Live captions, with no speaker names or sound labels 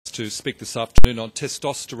to speak this afternoon on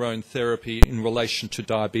testosterone therapy in relation to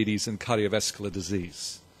diabetes and cardiovascular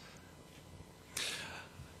disease.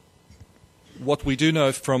 What we do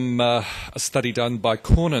know from a study done by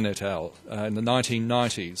Cornan et al. In the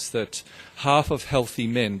 1990s that half of healthy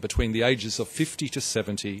men between the ages of 50 to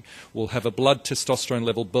 70 will have a blood testosterone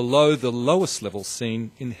level below the lowest level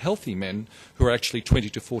seen in healthy men who are actually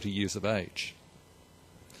 20 to 40 years of age.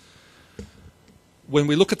 When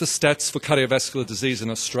we look at the stats for cardiovascular disease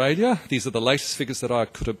in Australia, these are the latest figures that I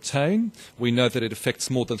could obtain. We know that it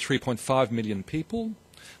affects more than 3.5 million people.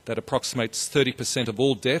 That approximates 30% of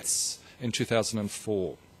all deaths in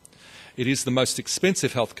 2004. It is the most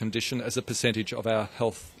expensive health condition as a percentage of our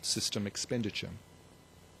health system expenditure.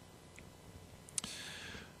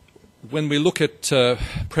 When we look at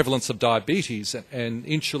prevalence of diabetes and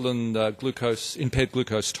impaired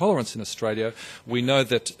glucose tolerance in Australia, we know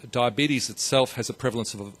that diabetes itself has a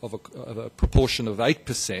prevalence of a proportion of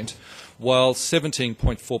 8%, while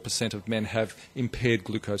 17.4% of men have impaired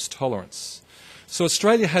glucose tolerance. So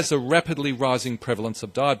Australia has a rapidly rising prevalence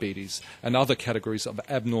of diabetes and other categories of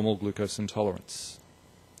abnormal glucose intolerance.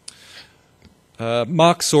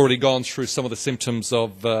 Mark's already gone through some of the symptoms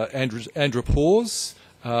of andropause.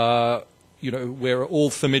 We're all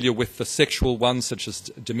familiar with the sexual ones, such as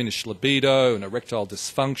diminished libido and erectile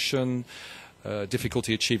dysfunction,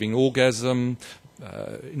 difficulty achieving orgasm,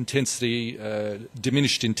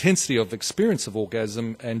 diminished intensity of experience of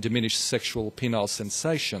orgasm, and diminished sexual penile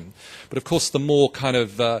sensation. But of course, the more kind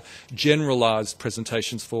of generalized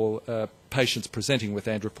presentations for patients presenting with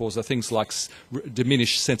andropause are things like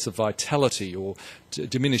diminished sense of vitality, or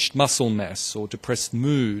diminished muscle mass, or depressed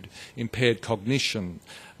mood, impaired cognition,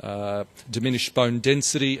 diminished bone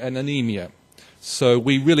density, and anemia. So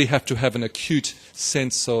we really have to have an acute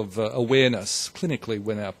sense of awareness clinically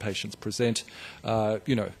when our patients present,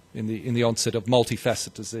 in the onset of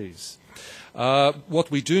multifaceted disease. What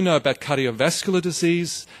we do know about cardiovascular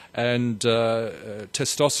disease and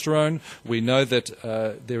testosterone, we know that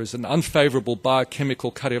there is an unfavourable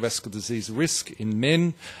biochemical cardiovascular disease risk in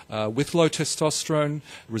men with low testosterone,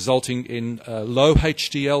 resulting in low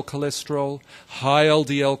HDL cholesterol, high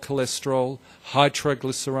LDL cholesterol, high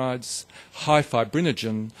triglycerides, high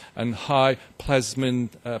fibrinogen, and high plasminogen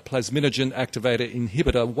activator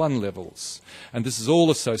inhibitor 1 levels. And this is all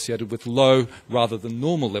associated with low rather than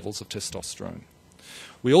normal levels of testosterone.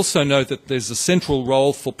 We also know that there's a central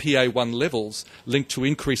role for PA1 levels linked to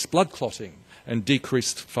increased blood clotting and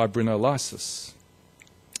decreased fibrinolysis.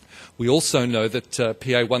 We also know that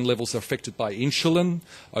PA1 levels are affected by insulin,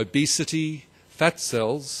 obesity, fat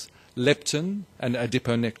cells, leptin, and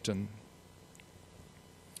adiponectin.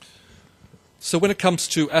 So when it comes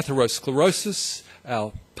to atherosclerosis,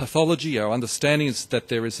 our pathology, our understanding is that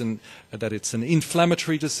that it's an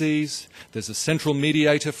inflammatory disease. There's a central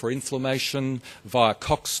mediator for inflammation via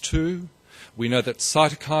COX-2. We know that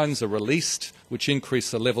cytokines are released, which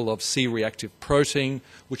increase the level of C-reactive protein,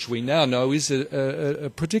 which we now know is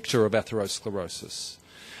a predictor of atherosclerosis.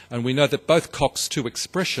 And we know that both COX-2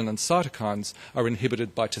 expression and cytokines are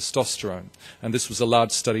inhibited by testosterone. And this was a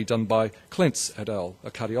large study done by Klentz et al.,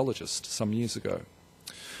 a cardiologist, some years ago.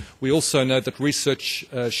 We also know that research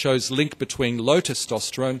shows link between low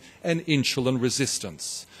testosterone and insulin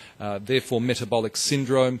resistance, therefore metabolic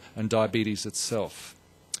syndrome and diabetes itself.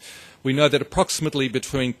 We know that approximately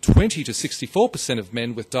between 20 to 64% of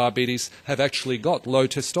men with diabetes have actually got low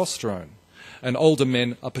testosterone, and older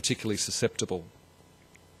men are particularly susceptible.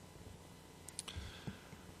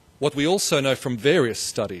 What we also know from various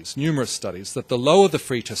studies, numerous studies, that the lower the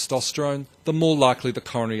free testosterone, the more likely the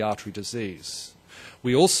coronary artery disease.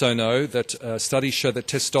 We also know that studies show that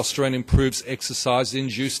testosterone improves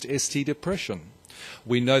exercise-induced ST depression.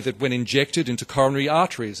 We know that when injected into coronary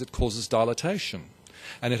arteries, it causes dilatation.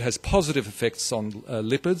 And it has positive effects on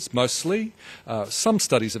lipids, mostly. Some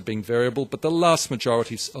studies have been variable, but the vast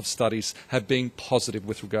majority of studies have been positive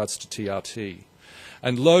with regards to TRT.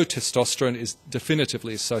 And low testosterone is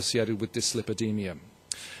definitively associated with dyslipidemia.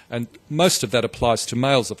 And most of that applies to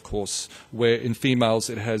males, of course, where in females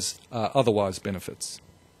it has otherwise benefits.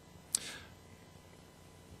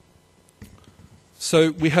 So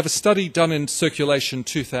we have a study done in Circulation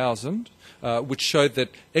 2000 which showed that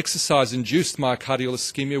exercise-induced myocardial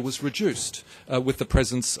ischemia was reduced with the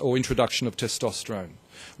presence or introduction of testosterone.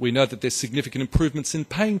 We know that there's significant improvements in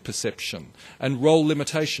pain perception and role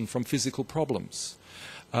limitation from physical problems.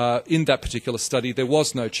 In that particular study, there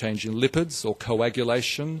was no change in lipids or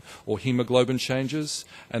coagulation or hemoglobin changes,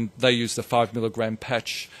 and they used a 5 milligram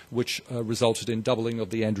patch, which resulted in doubling of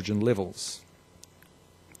the androgen levels.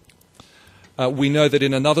 We know that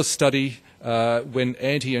in another study when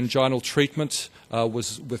anti-anginal treatment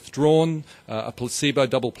was withdrawn, a placebo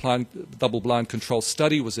double-blind control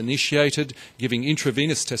study was initiated, giving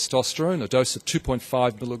intravenous testosterone, a dose of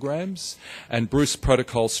 2.5 milligrams, and Bruce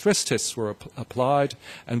protocol stress tests were applied,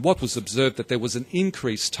 and what was observed that there was an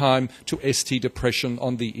increased time to ST depression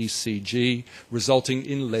on the ECG, resulting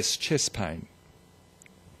in less chest pain.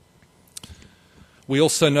 We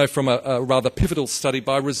also know from a rather pivotal study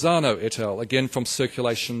by Rosano et al., again from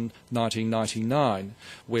Circulation 1999,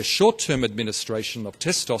 where short-term administration of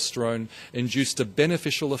testosterone induced a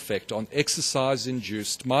beneficial effect on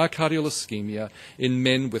exercise-induced myocardial ischemia in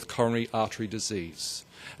men with coronary artery disease.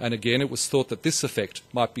 And again, it was thought that this effect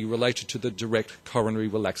might be related to the direct coronary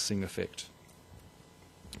relaxing effect.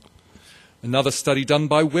 Another study done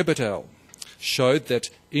by Webb et al. Showed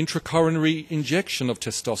that intracoronary injection of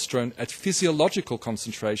testosterone at physiological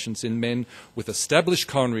concentrations in men with established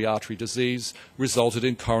coronary artery disease resulted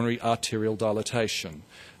in coronary arterial dilatation,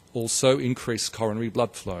 also increased coronary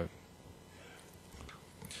blood flow.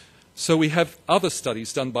 So we have other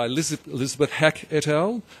studies done by Elizabeth Hack et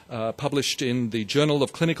al., published in the Journal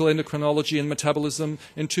of Clinical Endocrinology and Metabolism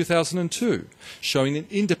in 2002, showing an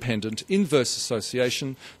independent inverse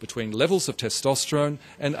association between levels of testosterone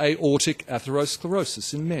and aortic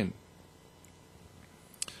atherosclerosis in men.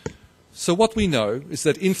 So what we know is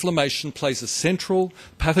that inflammation plays a central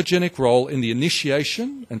pathogenic role in the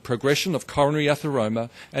initiation and progression of coronary atheroma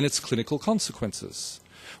and its clinical consequences.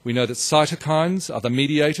 We know that cytokines are the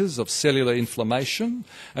mediators of cellular inflammation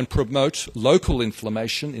and promote local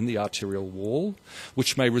inflammation in the arterial wall,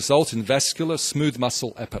 which may result in vascular smooth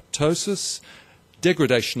muscle apoptosis,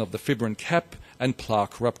 degradation of the fibrin cap, and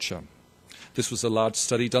plaque rupture. This was a large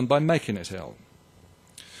study done by Macon et al.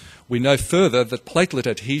 We know further that platelet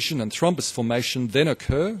adhesion and thrombus formation then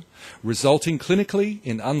occur, resulting clinically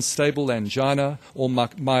in unstable angina or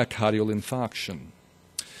myocardial infarction.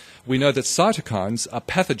 We know that cytokines are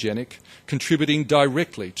pathogenic, contributing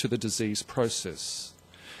directly to the disease process.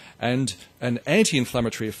 And an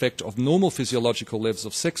anti-inflammatory effect of normal physiological levels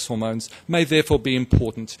of sex hormones may therefore be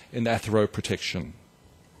important in atheroprotection.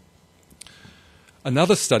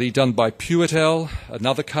 Another study done by Pugh et al.,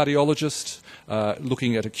 another cardiologist,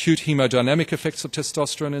 looking at acute hemodynamic effects of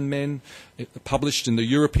testosterone in men, published in the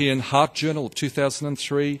European Heart Journal of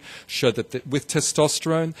 2003, showed that with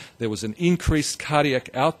testosterone there was an increased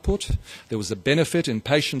cardiac output, there was a benefit in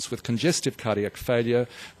patients with congestive cardiac failure,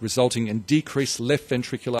 resulting in decreased left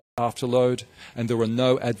ventricular afterload, and there were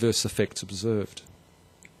no adverse effects observed.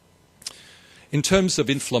 In terms of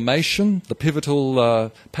inflammation, the pivotal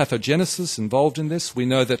pathogenesis involved in this, we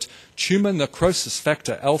know that tumour necrosis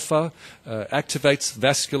factor alpha activates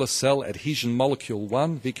vascular cell adhesion molecule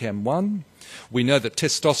 1, VCAM1. We know that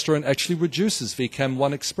testosterone actually reduces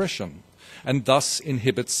VCAM1 expression and thus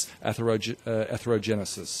inhibits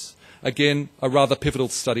atherogenesis. Again, a rather pivotal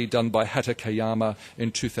study done by Hatakeyama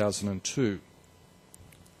in 2002.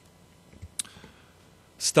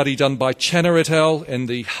 Study done by Channer et al. In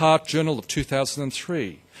the Heart Journal of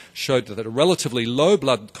 2003 showed that a relatively low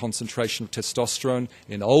blood concentration of testosterone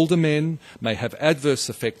in older men may have adverse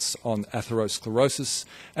effects on atherosclerosis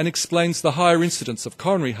and explains the higher incidence of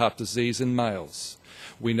coronary heart disease in males.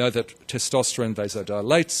 We know that testosterone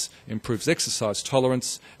vasodilates, improves exercise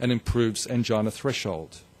tolerance, and improves angina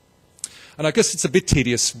threshold. And I guess it's a bit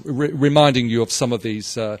tedious reminding you of some of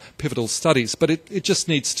these pivotal studies, but it just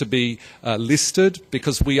needs to be listed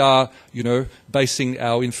because we are, basing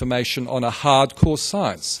our information on a hardcore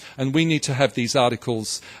science. And we need to have these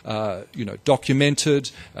articles,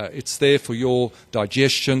 documented. It's there for your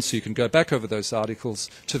digestion, so you can go back over those articles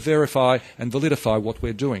to verify and validify what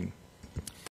we're doing.